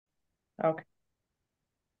Okay.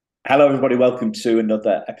 Hello, everybody. Welcome to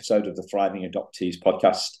another episode of the Thriving Adoptees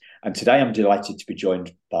podcast. And today I'm delighted to be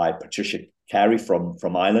joined by Patricia Carey from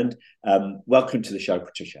Ireland. Welcome to the show,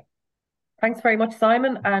 Patricia. Thanks very much,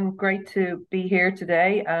 Simon, and great to be here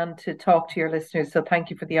today and to talk to your listeners. So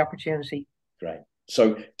thank you for the opportunity. Great.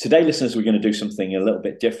 So today, listeners, we're going to do something a little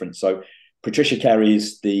bit different. So Patricia Carey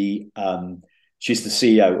is she's the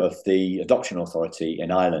CEO of the Adoption Authority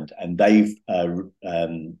in Ireland, and they've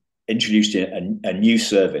introduced a new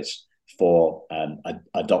service for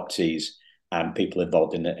adoptees and people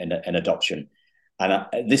involved in adoption.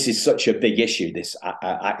 And this is such a big issue, this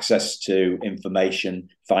access to information,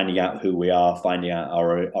 finding out who we are, finding out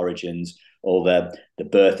our origins, all the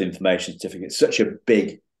birth information certificates, such a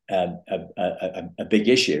big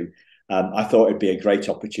issue. I thought it'd be a great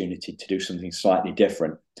opportunity to do something slightly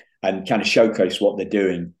different and kind of showcase what they're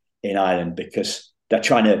doing in Ireland, because they're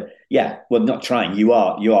trying to, not trying. You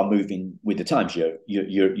are moving with the times.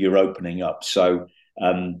 You're opening up. So,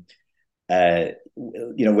 we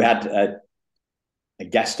had a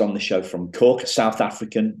guest on the show from Cork, a South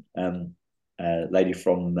African lady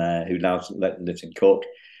from who now lives in Cork.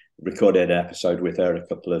 Recorded an episode with her a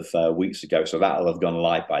couple of weeks ago, so that'll have gone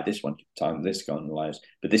live by this one time. This gone live,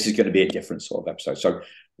 but this is going to be a different sort of episode. So,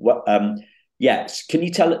 what? Yes, can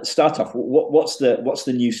you start off? What's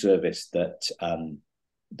the new service that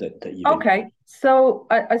you've been? Okay, so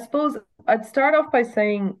I suppose I'd start off by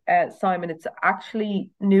saying, Simon, it's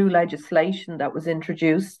actually new legislation that was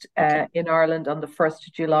introduced Okay. in Ireland on the 1st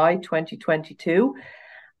of July 2022.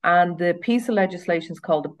 And the piece of legislation is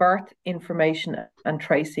called the Birth Information and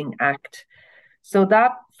Tracing Act. So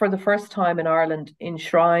that, for the first time in Ireland,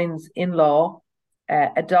 enshrines in law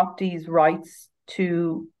adoptees' rights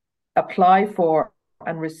to apply for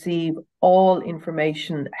and receive all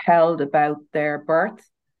information held about their birth,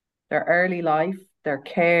 their early life, their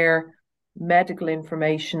care, medical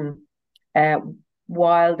information, uh,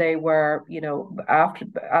 while they were, after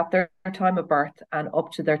at their time of birth and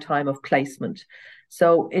up to their time of placement.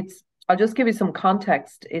 So I'll just give you some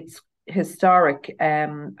context. It's historic,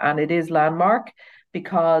 and it is landmark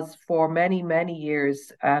because for many, many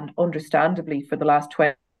years, and understandably for the last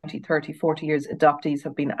 20, 30, 40 years, adoptees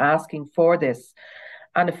have been asking for this.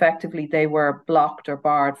 And effectively, they were blocked or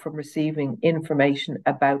barred from receiving information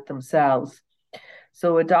about themselves.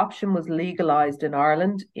 So adoption was legalized in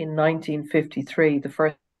Ireland in 1953, the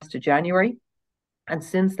 1st of January. And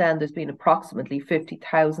since then, there's been approximately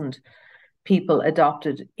 50,000 people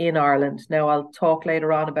adopted in Ireland. Now, I'll talk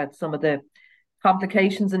later on about some of the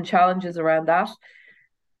complications and challenges around that.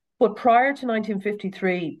 But prior to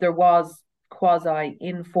 1953, there was quasi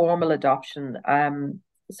informal adoption.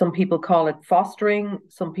 Some people call it fostering.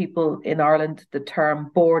 Some people in Ireland, the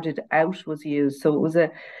term boarded out was used. So it was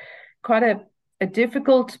quite a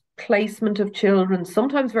difficult placement of children,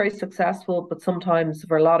 sometimes very successful, but sometimes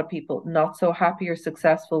for a lot of people not so happy or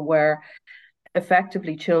successful, where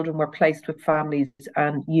effectively children were placed with families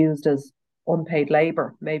and used as unpaid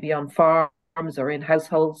labor, maybe on farms or in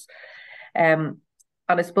households. And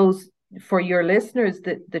I suppose for your listeners,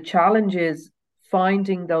 the challenge is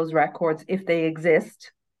finding those records if they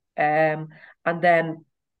exist, and then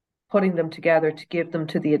putting them together to give them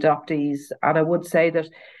to the adoptees. And I would say that,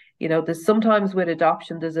 there's sometimes with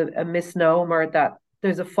adoption, there's a misnomer that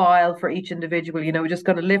there's a file for each individual. We're just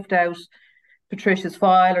going to lift out Patricia's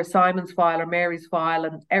file or Simon's file or Mary's file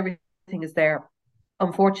and everything is there.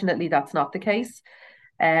 Unfortunately, that's not the case.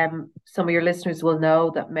 Some of your listeners will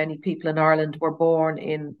know that many people in Ireland were born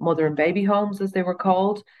in mother and baby homes, as they were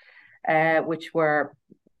called, which were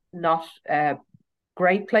not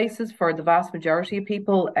great places for the vast majority of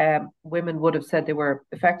people. Women would have said they were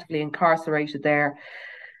effectively incarcerated there.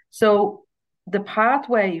 So the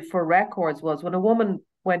pathway for records was when a woman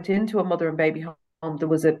went into a mother and baby home, there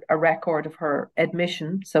was a record of her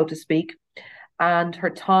admission, so to speak, and her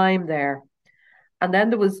time there. And then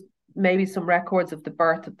there was maybe some records of the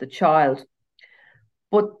birth of the child.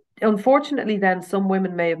 But unfortunately, then some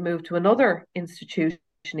women may have moved to another institution,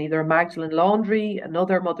 either a Magdalen Laundry,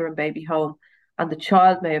 another mother and baby home, and the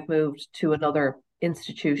child may have moved to another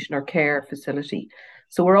institution or care facility.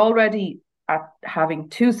 So we're already at having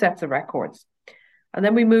two sets of records. And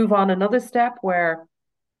then we move on another step where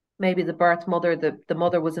maybe the birth mother, the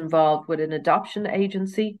mother was involved with an adoption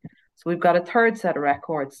agency. So we've got a third set of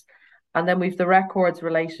records. And then we've the records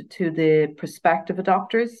related to the prospective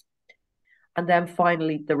adopters. And then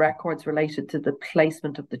finally, the records related to the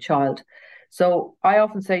placement of the child. So I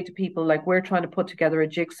often say to people, like, we're trying to put together a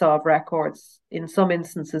jigsaw of records, in some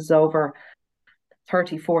instances over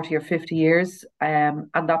 30, 40 or 50 years. And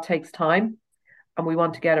that takes time. And we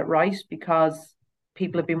want to get it right because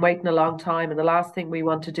people have been waiting a long time, and the last thing we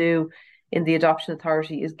want to do in the adoption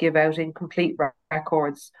authority is give out incomplete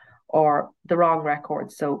records or the wrong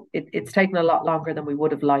records. So it's taken a lot longer than we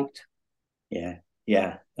would have liked. Yeah,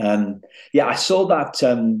 yeah, yeah. I saw that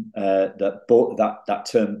that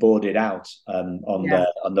term boarded out on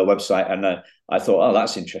the website, and I thought, oh,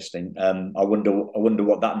 that's interesting. I wonder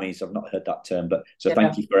what that means. I've not heard that term, but so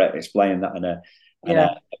thank you for explaining that and a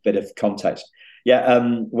bit of context. Yeah,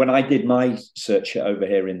 when I did my search over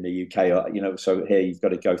here in the UK, so here you've got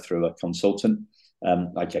to go through a consultant,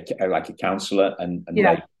 like a counsellor, and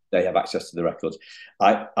they have access to the records.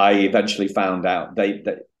 I eventually found out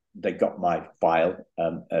they got my file,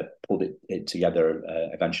 pulled it together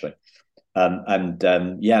eventually,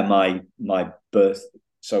 my birth.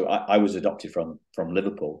 So I was adopted from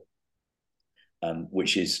Liverpool,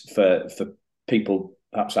 which is for people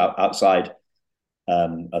perhaps outside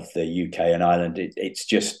of the UK and Ireland.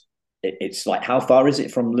 It's like, how far is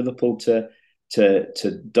it from Liverpool to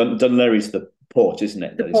Dunleary's the port, isn't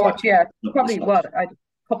it? The port, probably a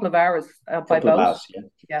couple of hours by boat. Hours,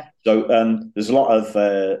 yeah. So there's a lot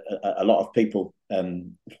of people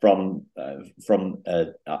from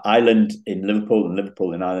Ireland in Liverpool and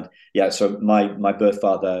Liverpool in Ireland. Yeah. So my birth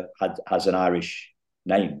father has an Irish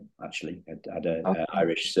name, actually. Had an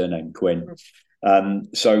Irish surname, Quinn.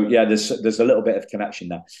 So yeah, there's a little bit of connection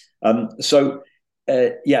there. So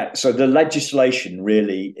the legislation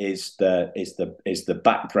really is the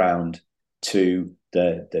background to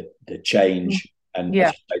the change. And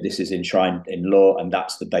this is enshrined in law, and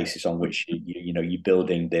that's the basis on which you're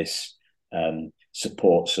building this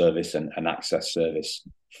support service and access service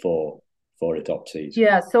for adoptees.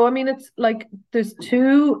 Yeah, so I mean, it's like there's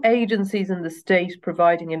two agencies in the state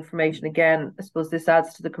providing information. Again, I suppose this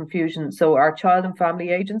adds to the confusion. So our Child and Family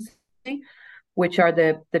Agency, which are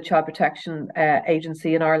the Child Protection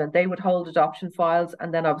Agency in Ireland, they would hold adoption files,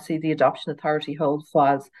 and then obviously the Adoption Authority holds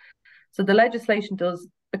files. So the legislation does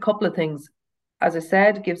a couple of things. As I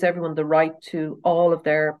said, gives everyone the right to all of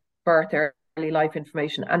their birth, early life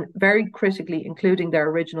information, and very critically, including their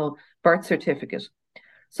original birth certificate.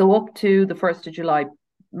 So up to the 1st of July,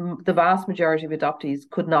 the vast majority of adoptees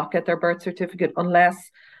could not get their birth certificate unless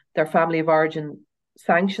their family of origin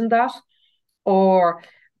sanctioned that, or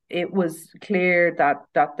it was clear that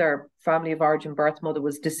their family of origin birth mother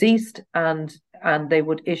was deceased, and they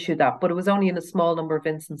would issue that. But it was only in a small number of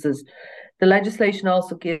instances. The legislation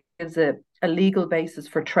also gives a legal basis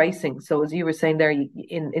for tracing. So as you were saying there,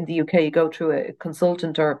 in the UK, you go through a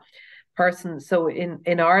consultant or person. So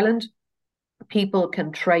in Ireland, people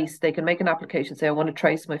can trace, they can make an application, say, I want to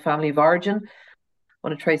trace my family of origin, I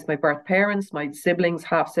want to trace my birth parents, my siblings,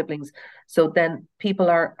 half siblings. So then people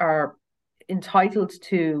are entitled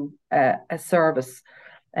to a service.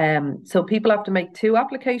 So people have to make two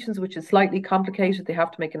applications, which is slightly complicated. They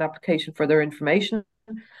have to make an application for their information,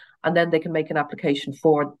 and then they can make an application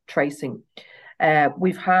for tracing.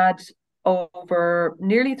 We've had over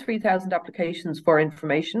nearly 3,000 applications for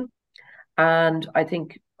information. And I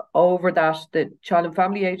think over that, the Child and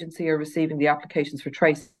Family Agency are receiving the applications for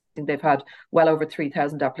tracing. They've had well over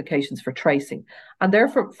 3,000 applications for tracing. And they're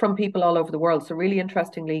from people all over the world. So really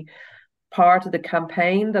interestingly, part of the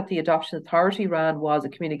campaign that the Adoption Authority ran was a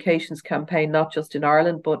communications campaign, not just in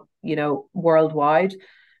Ireland, but worldwide,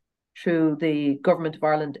 through the Government of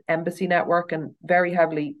Ireland Embassy Network, and very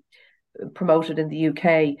heavily promoted in the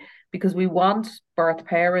UK, because we want birth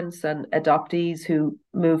parents and adoptees who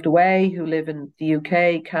moved away, who live in the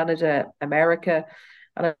UK, Canada, America.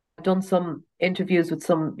 And I've done some interviews with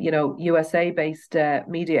some, USA-based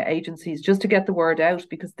media agencies just to get the word out,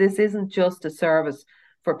 because this isn't just a service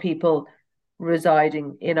for people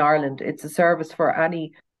residing in Ireland. It's a service for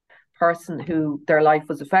any person who their life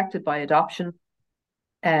was affected by adoption,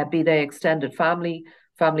 be they extended family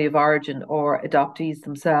of origin, or adoptees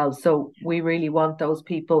themselves. So we really want those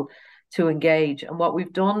people to engage. And what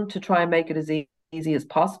we've done to try and make it as easy as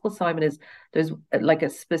possible, Simon, is there's like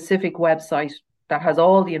a specific website that has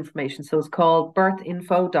all the information. So it's called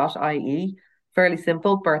birthinfo.ie, fairly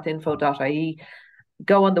simple, birthinfo.ie.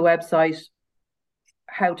 Go on the website,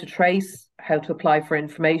 how to trace, how to apply for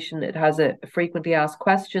information. It has a frequently asked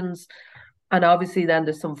questions. And obviously then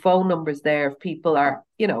there's some phone numbers there. If people are,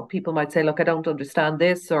 people might say, look, I don't understand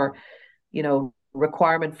this, or,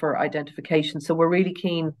 requirement for identification. So we're really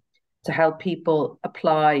keen to help people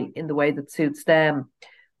apply in the way that suits them.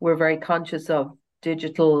 We're very conscious of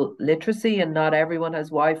digital literacy, and not everyone has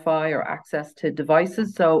Wi-Fi or access to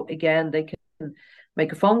devices. So again, they can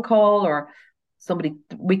make a phone call, or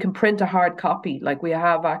we can print a hard copy. Like, we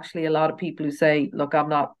have actually a lot of people who say, look, I'm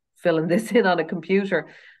not filling this in on a computer.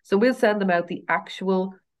 So we'll send them out the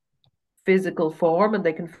actual physical form and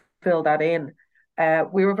they can fill that in.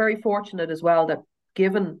 We were very fortunate as well that,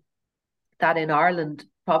 given that in Ireland,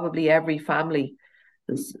 probably every family,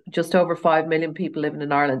 there's just over 5 million people living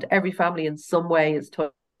in Ireland, every family in some way is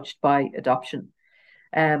touched by adoption.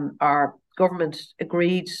 Our government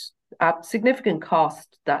agreed at significant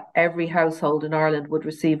cost that every household in Ireland would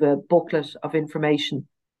receive a booklet of information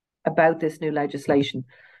about this new legislation.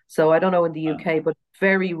 So I don't know in the UK, but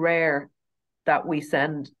very rare that we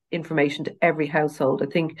send information to every household. I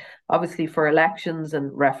think obviously for elections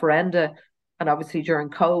and referenda, and obviously during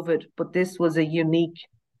COVID, but this was a unique,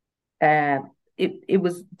 it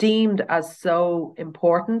was deemed as so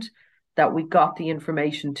important that we got the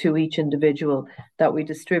information to each individual, that we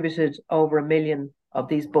distributed over 1 million of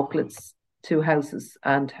these booklets to houses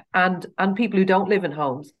and people who don't live in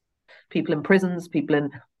homes, people in prisons, people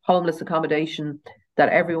in homeless accommodation, that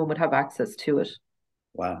everyone would have access to it.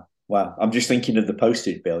 Wow. I'm just thinking of the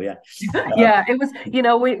postage bill. Yeah. Yeah, it was,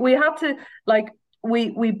 we had to, like,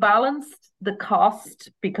 we balanced the cost,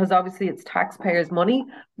 because obviously it's taxpayers' money,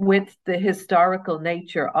 with the historical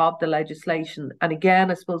nature of the legislation. And again,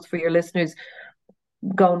 I suppose for your listeners,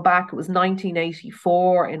 going back, it was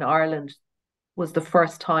 1984 in Ireland was the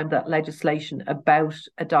first time that legislation about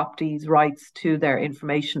adoptees' rights to their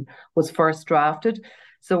information was first drafted.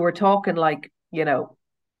 So we're talking like,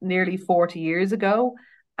 nearly 40 years ago.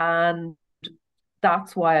 And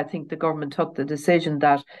that's why I think the government took the decision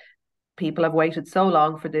that people have waited so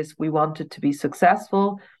long for this. We want it to be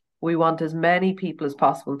successful. We want as many people as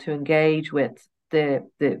possible to engage with the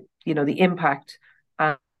impact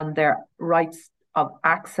and their rights of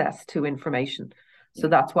access to information. So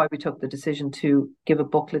that's why we took the decision to give a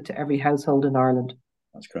booklet to every household in Ireland.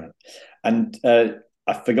 That's great. And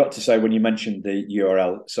I forgot to say when you mentioned the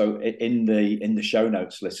URL. So in the show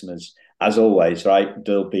notes, listeners, as always, right,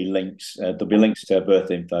 there'll be links. There'll be links to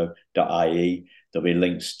birthinfo.ie. There'll be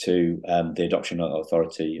links to the Adoption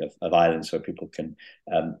Authority of Ireland, so people can,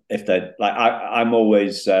 if they're like, I'm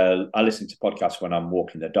always I listen to podcasts when I'm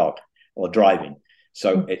walking the dog or driving.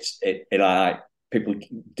 So people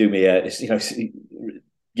do me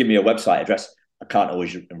give me a website address. I can't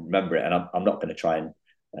always remember it, and I'm not going to try and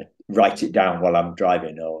write it down while I'm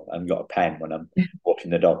driving, or I've got a pen when I'm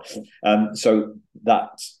walking the dog. So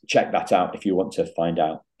check that out if you want to find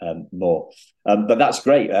out more. But that's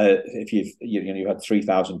great. If you had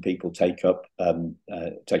 3,000 people take up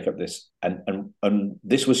this, and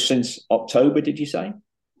this was since October, did you say?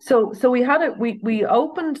 So we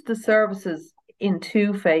opened the services in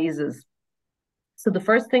 2 phases. So the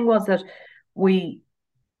first thing was that we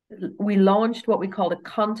launched what we called a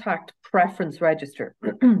contact preference register.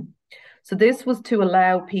 So this was to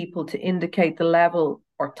allow people to indicate the level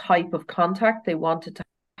or type of contact they wanted to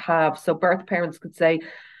have. So birth parents could say,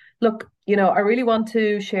 look, I really want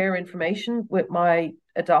to share information with my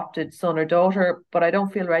adopted son or daughter, but I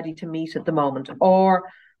don't feel ready to meet at the moment. Or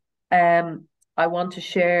I want to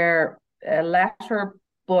share a letter,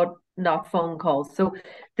 but not phone calls. So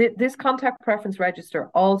this contact preference register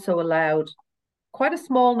also allowed quite a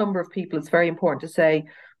small number of people. It's very important to say,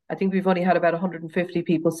 I think we've only had about 150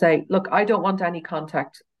 people say, look, I don't want any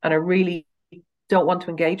contact and I really don't want to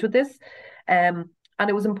engage with this. And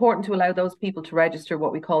it was important to allow those people to register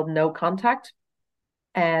what we called no contact.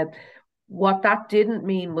 What that didn't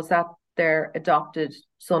mean was that their adopted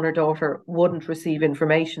son or daughter wouldn't receive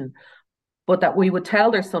information, but that we would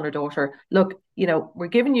tell their son or daughter, look, we're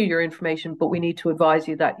giving you your information, but we need to advise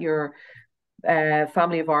you that your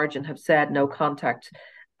family of origin have said no contact.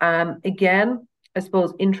 Again, I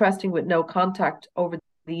suppose interesting with no contact over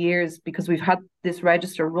the years, because we've had this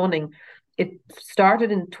register running. It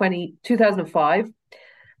started in 2005,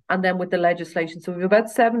 and then with the legislation. So we have about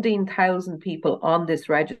 17,000 people on this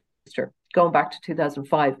register going back to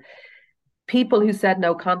 2005. People who said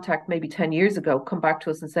no contact maybe 10 years ago come back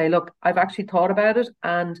to us and say, look, I've actually thought about it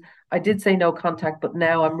and I did say no contact, but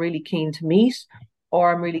now I'm really keen to meet,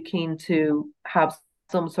 or I'm really keen to have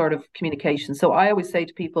some sort of communication. So I always say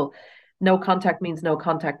to people, no contact means no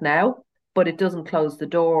contact now, but it doesn't close the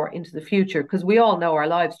door into the future, because we all know our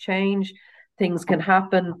lives change, things can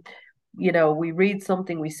happen. We read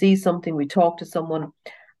something, we see something, we talk to someone,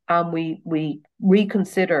 and we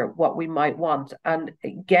reconsider what we might want. And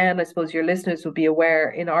again, I suppose your listeners will be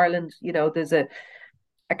aware, in Ireland, there's a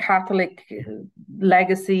Catholic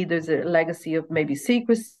legacy, there's a legacy of maybe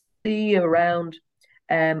secrecy around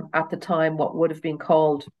at the time what would have been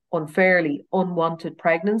called unfairly unwanted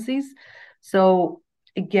pregnancies. So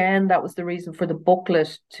again, that was the reason for the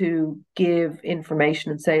booklet, to give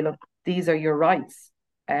information and say, look, these are your rights.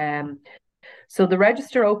 So the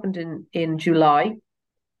register opened in July.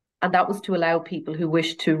 And that was to allow people who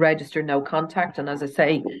wish to register no contact. And as I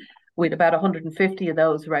say, with about 150 of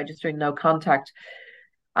those registering no contact.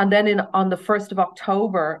 And then on the 1st of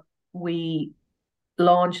October, we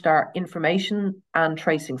launched our information and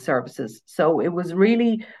tracing services. So it was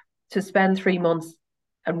really to spend 3 months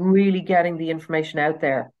and really getting the information out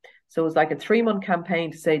there. So it was like a 3-month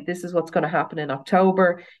campaign to say, this is what's going to happen in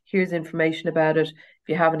October. Here's information about it. If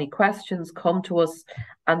you have any questions, come to us.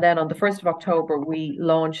 And then on the 1st of October, we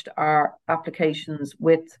launched our applications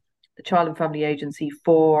with the Child and Family Agency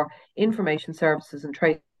for information services and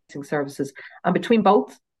tracing services. And between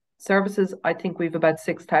both services, I think we've about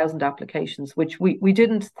 6,000 applications, which we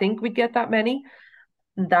didn't think we'd get that many.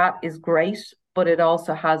 That is great, but it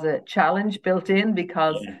also has a challenge built in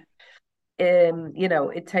because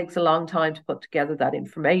it takes a long time to put together that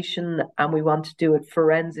information, and we want to do it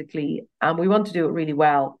forensically, and we want to do it really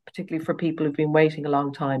well, particularly for people who've been waiting a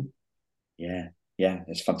long time. Yeah,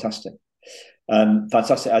 it's fantastic.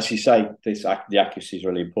 Fantastic, as you say. The accuracy is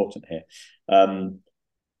really important here.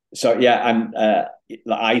 So yeah, and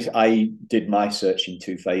I did my search in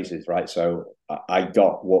 2 phases, right? So I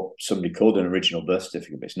got what somebody called an original birth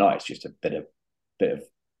certificate, but it's not. It's just a bit of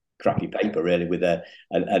crappy paper, really, with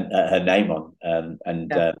her name on,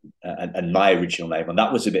 and my original name on.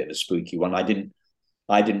 That was a bit of a spooky one. I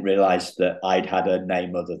didn't realise that I'd had a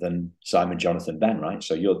name other than Simon Jonathan Benn, right?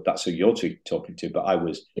 So that's who you're talking to, but I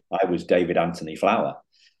was David Anthony Flower,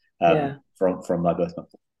 from my birth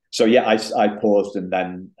month. So yeah, I paused, and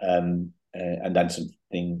then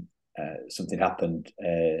something happened.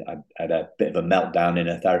 I had a bit of a meltdown in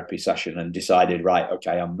a therapy session and decided, right,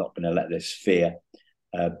 okay, I'm not going to let this fear,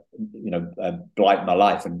 blight my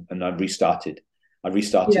life, and I restarted. The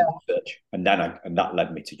search, and that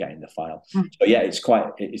led me to getting the file. So yeah, it's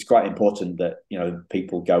quite important that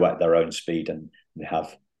people go at their own speed and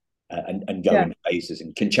have and go in phases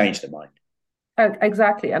and can change their mind.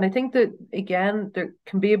 Exactly. And I think that, again, there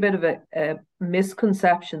can be a bit of a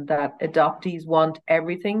misconception that adoptees want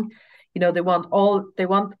everything.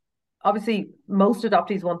 Obviously, most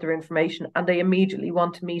adoptees want their information and they immediately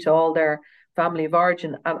want to meet all their family of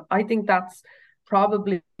origin. And I think that's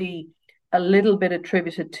probably a little bit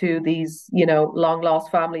attributed to these, long lost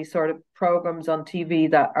family sort of programs on TV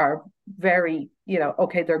that are very,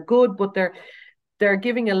 okay, they're good, but they're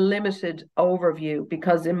giving a limited overview,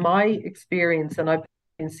 because in my experience, and I've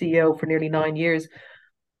been CEO for nearly 9 years,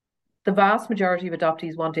 the vast majority of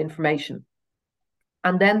adoptees want information.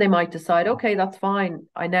 And then they might decide, okay, that's fine.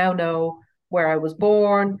 I now know where I was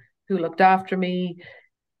born, who looked after me,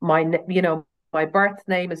 my birth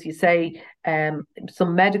name, as you say,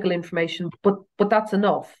 some medical information, but that's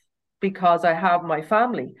enough because I have my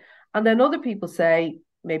family. And then other people say,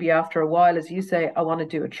 maybe after a while, as you say, I want to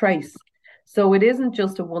do a trace. So it isn't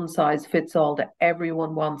just a one size fits all, that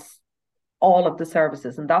everyone wants all of the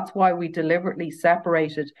services. And that's why we deliberately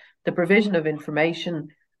separated the provision of information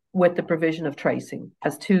with the provision of tracing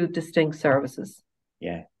as 2 distinct services.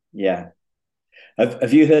 Yeah.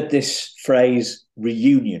 Have you heard this phrase,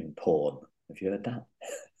 reunion porn? Have you heard that?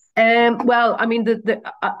 Well, I mean,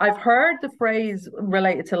 I've heard the phrase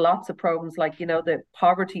related to lots of programs, like, the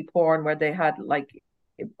poverty porn, where they had, like,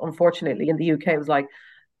 unfortunately in the UK, it was like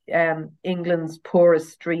England's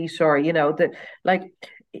poorest street, or you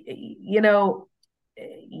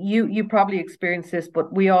probably experience this,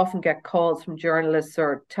 but we often get calls from journalists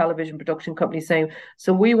or television production companies saying,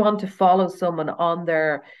 so we want to follow someone on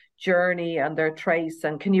their journey and their trace,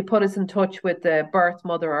 and can you put us in touch with the birth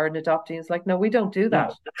mother or an adoptee? It's like, no, we don't do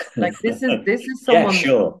that. No. Like, this is someone's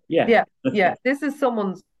this is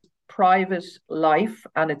someone's private life,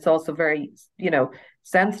 and it's also very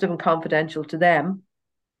sensitive and confidential to them.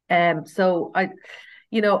 So I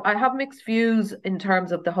have mixed views in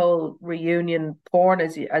terms of the whole reunion porn,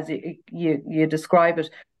 as you describe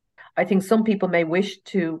it. I think some people may wish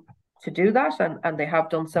to do that, and they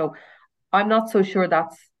have done so. I'm not so sure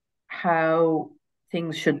that's how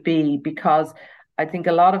things should be, because I think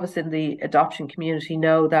a lot of us in the adoption community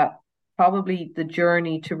know that probably the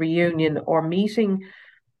journey to reunion or meeting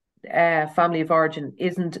family of origin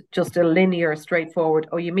isn't just a linear, straightforward,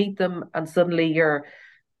 you meet them and suddenly you're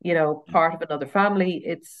part of another family.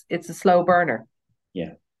 It's a slow burner.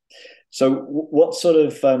 Yeah. So what sort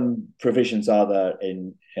of provisions are there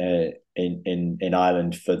in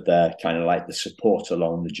Ireland for the kind of like the support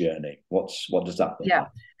along the journey? What does that look like?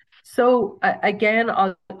 So again,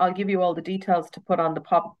 I'll give you all the details to put on the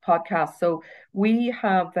podcast. So we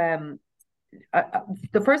have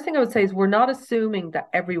the first thing I would say is we're not assuming that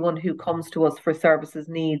everyone who comes to us for services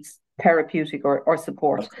needs therapeutic or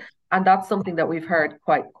support. And that's something that we've heard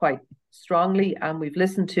quite strongly, and we've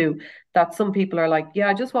listened to that some people are like, yeah,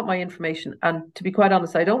 I just want my information. And to be quite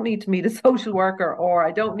honest, I don't need to meet a social worker, or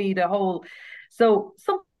I don't need a whole. So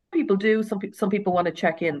some people do, some people want to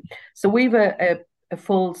check in. So we've a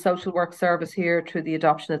full social work service here through the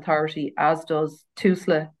Adoption Authority, as does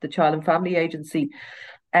TUSLA, the Child and Family Agency.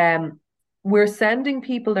 We're sending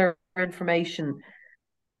people their information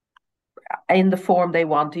in the form they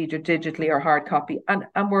want, either digitally or hard copy.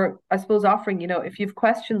 And we're, I suppose, offering, if you've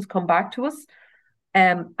questions, come back to us.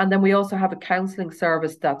 And then we also have a counselling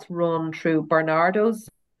service that's run through Barnardo's.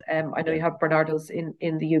 I know you have Barnardo's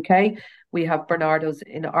in the UK. We have Barnardo's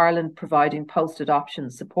in Ireland providing post-adoption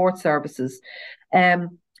support services. There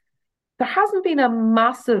hasn't been a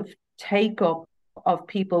massive take-up of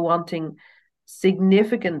people wanting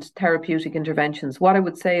significant therapeutic interventions. What I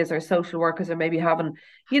would say is our social workers are maybe having,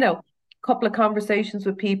 a couple of conversations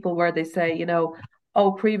with people where they say,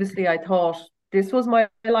 oh, previously I thought this was my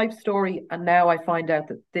life story, and now I find out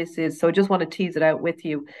that this is. So I just want to tease it out with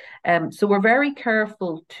you. So we're very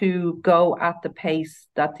careful to go at the pace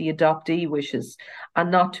that the adoptee wishes, and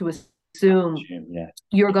not to assume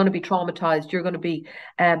you're going to be traumatized, you're going to be,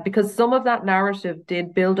 because some of that narrative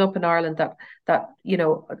did build up in Ireland that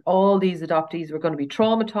all these adoptees were going to be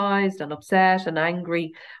traumatized and upset and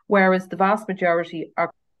angry, whereas the vast majority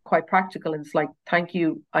are quite practical, and it's like, thank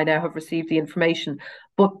you, I now have received the information.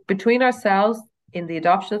 But between ourselves in the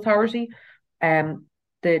Adoption Authority,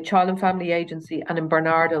 the Child and Family Agency, and in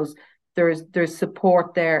Barnardo's, there's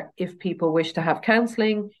support there if people wish to have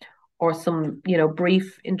counselling or some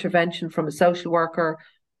brief intervention from a social worker.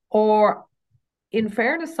 Or, in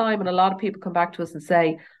fairness, Simon, a lot of people come back to us and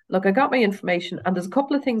say, look, I got my information and there's a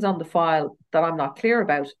couple of things on the file that I'm not clear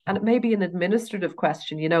about, and it may be an administrative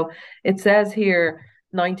question. It says here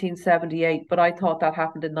 1978, but I thought that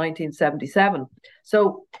happened in 1977.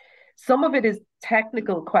 So some of it is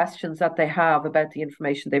technical questions that they have about the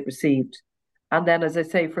information they've received. And then, as I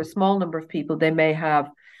say, for a small number of people, they may have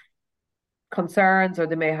concerns, or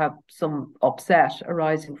they may have some upset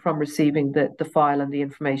arising from receiving the file and the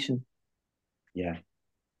information. Yeah.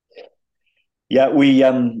 I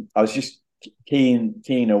was just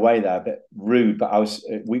keying away there, a bit rude, but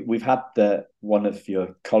we've had one of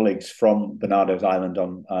your colleagues from Barnardo's Island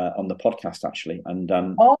on the podcast, actually, and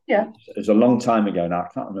it was a long time ago now. I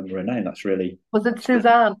can't remember her name. That's really, was it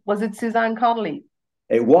Suzanne? Was it Suzanne Connolly?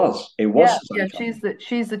 It was. Yeah. She's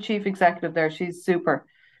the chief executive there. She's super.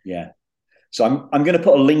 Yeah. So I'm going to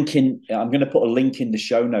put a link in. I'm going to put a link in the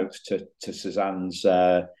show notes to Suzanne's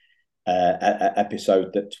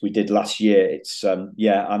episode that we did last year. It's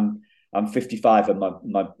I'm 55 and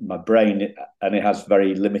my brain, and it has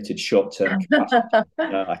very limited short-term capacity.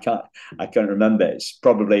 I can't remember. It's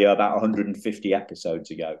probably about 150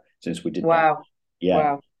 episodes ago since we did that.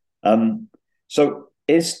 Yeah. Wow. So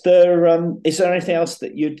is there anything else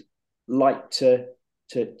that you'd like to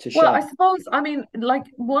share? Well, I suppose, like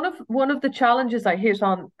one of the challenges I hit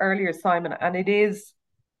on earlier, Simon, and it is,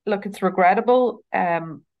 look, it's regrettable.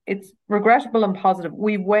 It's regrettable and positive.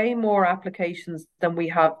 We way more applications than we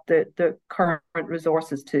have the current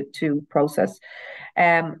resources to process.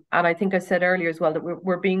 And I think I said earlier as well that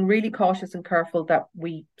we're being really cautious and careful that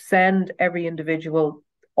we send every individual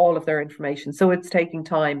all of their information. So it's taking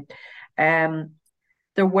time.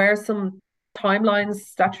 There were some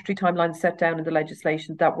statutory timelines set down in the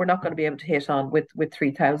legislation that we're not going to be able to hit on with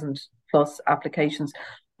 3,000 plus applications,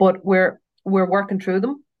 but we're working through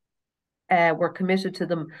them. We're committed to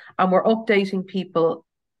them, and we're updating people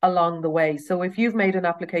along the way. So if you've made an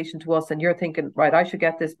application to us and you're thinking, right, I should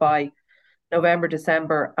get this by November,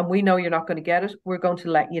 December, and we know you're not going to get it, we're going to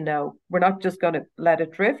let you know. We're not just going to let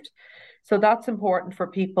it drift. So that's important for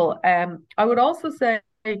people. I would also say,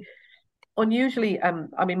 unusually,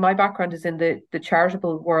 my background is in the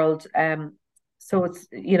charitable world. So it's,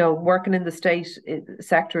 working in the state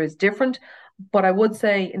sector is different. But I would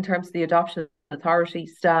say, in terms of the Adoption Authority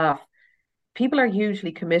staff, people are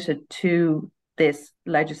hugely committed to this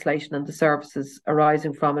legislation and the services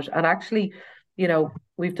arising from it. And actually,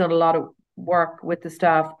 we've done a lot of work with the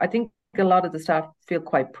staff. I think a lot of the staff feel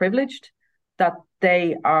quite privileged that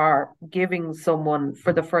they are giving someone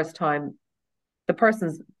for the first time the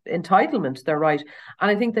person's entitlement, their right.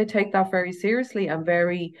 And I think they take that very seriously, and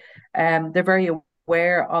they're very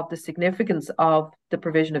aware of the significance of the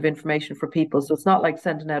provision of information for people. So it's not like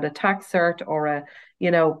sending out a tax cert or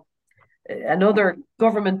another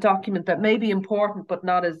government document that may be important but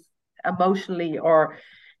not as emotionally or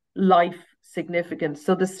life significant.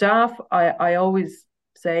 So the staff, I always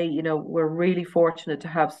say, we're really fortunate to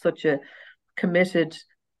have such a committed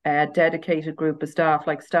dedicated group of staff.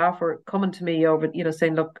 Like staff were coming to me over,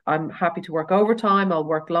 saying, look, I'm happy to work overtime, I'll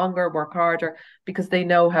work longer, work harder, because they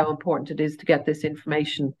know how important it is to get this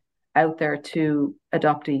information out there to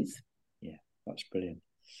adoptees. Yeah, that's brilliant.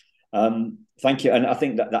 Thank you. And I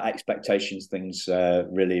think that expectations thing's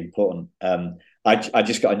really important. I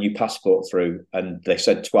just got a new passport through, and they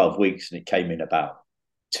said 12 weeks, and it came in about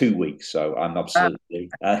 2 weeks. So I'm absolutely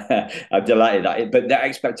I'm delighted at it. But the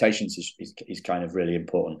expectations is kind of really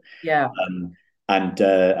important. Yeah. And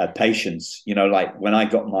patience. Like when I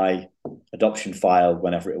got my adoption file,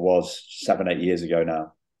 whenever it was, 7-8 years ago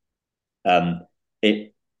now,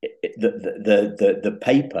 the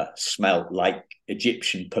paper smelled like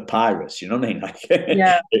Egyptian papyrus. You know what I mean? Like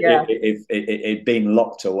it being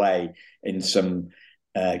locked away in some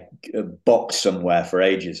box somewhere for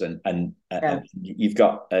ages, and you've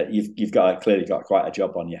clearly got quite a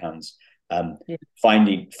job on your hands,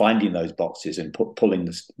 finding those boxes and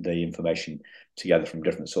pulling the information together from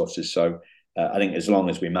different sources. So I think as long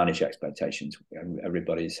as we manage expectations,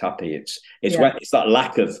 everybody's happy. It's that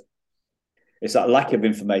lack of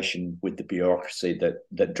information with the bureaucracy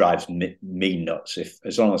that drives me nuts.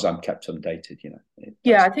 As long as I'm kept updated,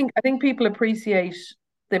 I think people appreciate.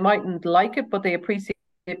 They mightn't like it, but they appreciate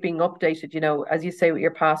it being updated. As you say with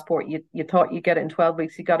your passport, you thought you get it in 12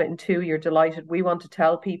 weeks, you got it in 2. You're delighted. We want to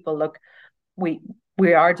tell people, look, we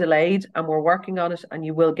are delayed and we're working on it, and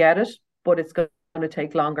you will get it, but it's going to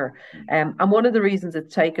take longer. And one of the reasons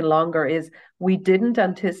it's taken longer is we didn't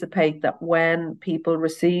anticipate that when people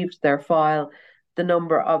received their file, the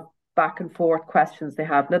number of back and forth questions they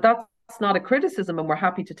have. Now, that's not a criticism, and we're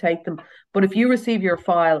happy to take them. But if you receive your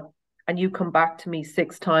file and you come back to me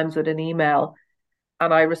 6 times with an email,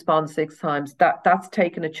 and I respond 6 times, that's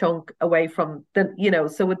taken a chunk away from the,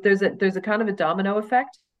 so there's a kind of a domino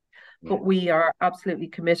effect. But we are absolutely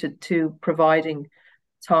committed to providing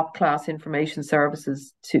top class information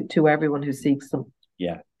services to everyone who seeks them.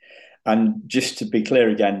 Yeah. And just to be clear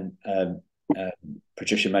again,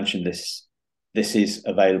 Patricia mentioned this is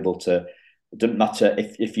available to, it doesn't matter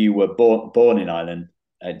if you were born in Ireland,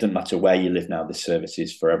 it doesn't matter where you live now, this service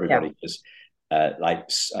is for everybody. Because like,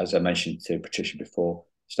 as I mentioned to Patricia before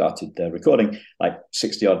started the recording, like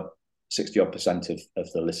 60-odd%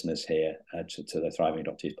 of the listeners here to the Thriving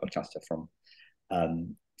Adoptees podcast are from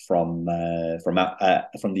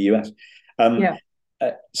the US.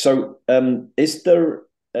 So is there,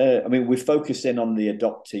 I mean, we've focused in on the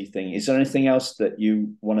adoptee thing. Is there anything else that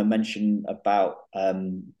you want to mention about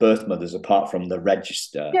birth mothers apart from the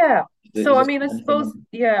register? Yeah. So, I mean, I suppose,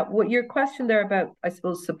 what your question there about, I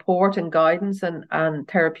suppose, support and guidance and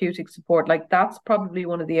therapeutic support, like that's probably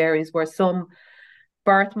one of the areas where some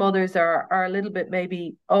birth mothers are a little bit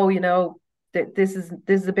maybe, this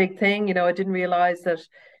is a big thing. I didn't realize that,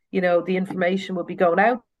 the information would be going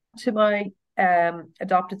out to my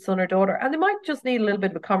adopted son or daughter, and they might just need a little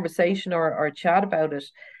bit of a conversation or a chat about it.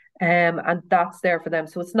 And that's there for them.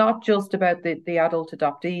 So it's not just about the adult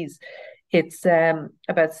adoptees. It's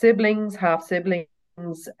about siblings, half siblings,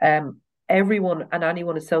 everyone and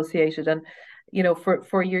anyone associated. And,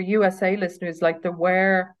 for your USA listeners, like there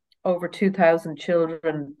were over 2,000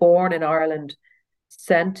 children born in Ireland,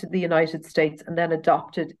 sent to the United States, and then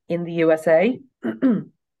adopted in the USA.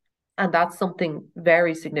 And that's something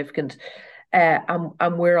very significant.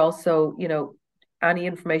 And we're also, any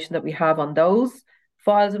information that we have on those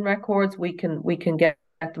files and records, we can get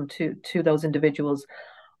them to those individuals.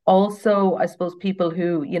 Also, I suppose people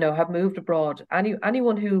who, have moved abroad,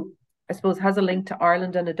 anyone who, I suppose, has a link to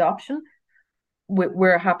Ireland and adoption,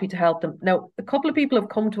 we're happy to help them. Now, a couple of people have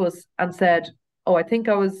come to us and said, oh, I think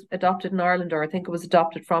I was adopted in Ireland, or I think I was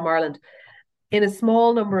adopted from Ireland. In a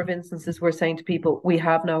small number of instances, we're saying to people, we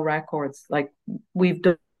have no records. Like, we've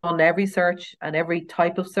done every search and every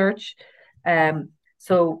type of search.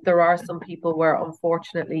 So there are some people where,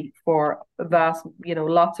 unfortunately, for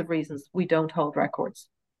lots of reasons, we don't hold records.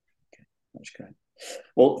 Okay, that's great.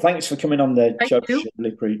 Well, thanks for coming on the show.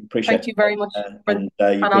 Really appreciate Thank you very much. And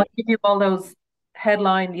I'll give you all those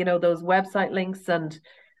headline, those website links and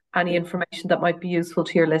any information that might be useful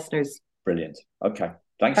to your listeners. Brilliant. Okay.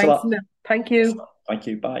 Thanks a lot. Thank you. Thank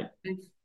you. Bye. Thanks.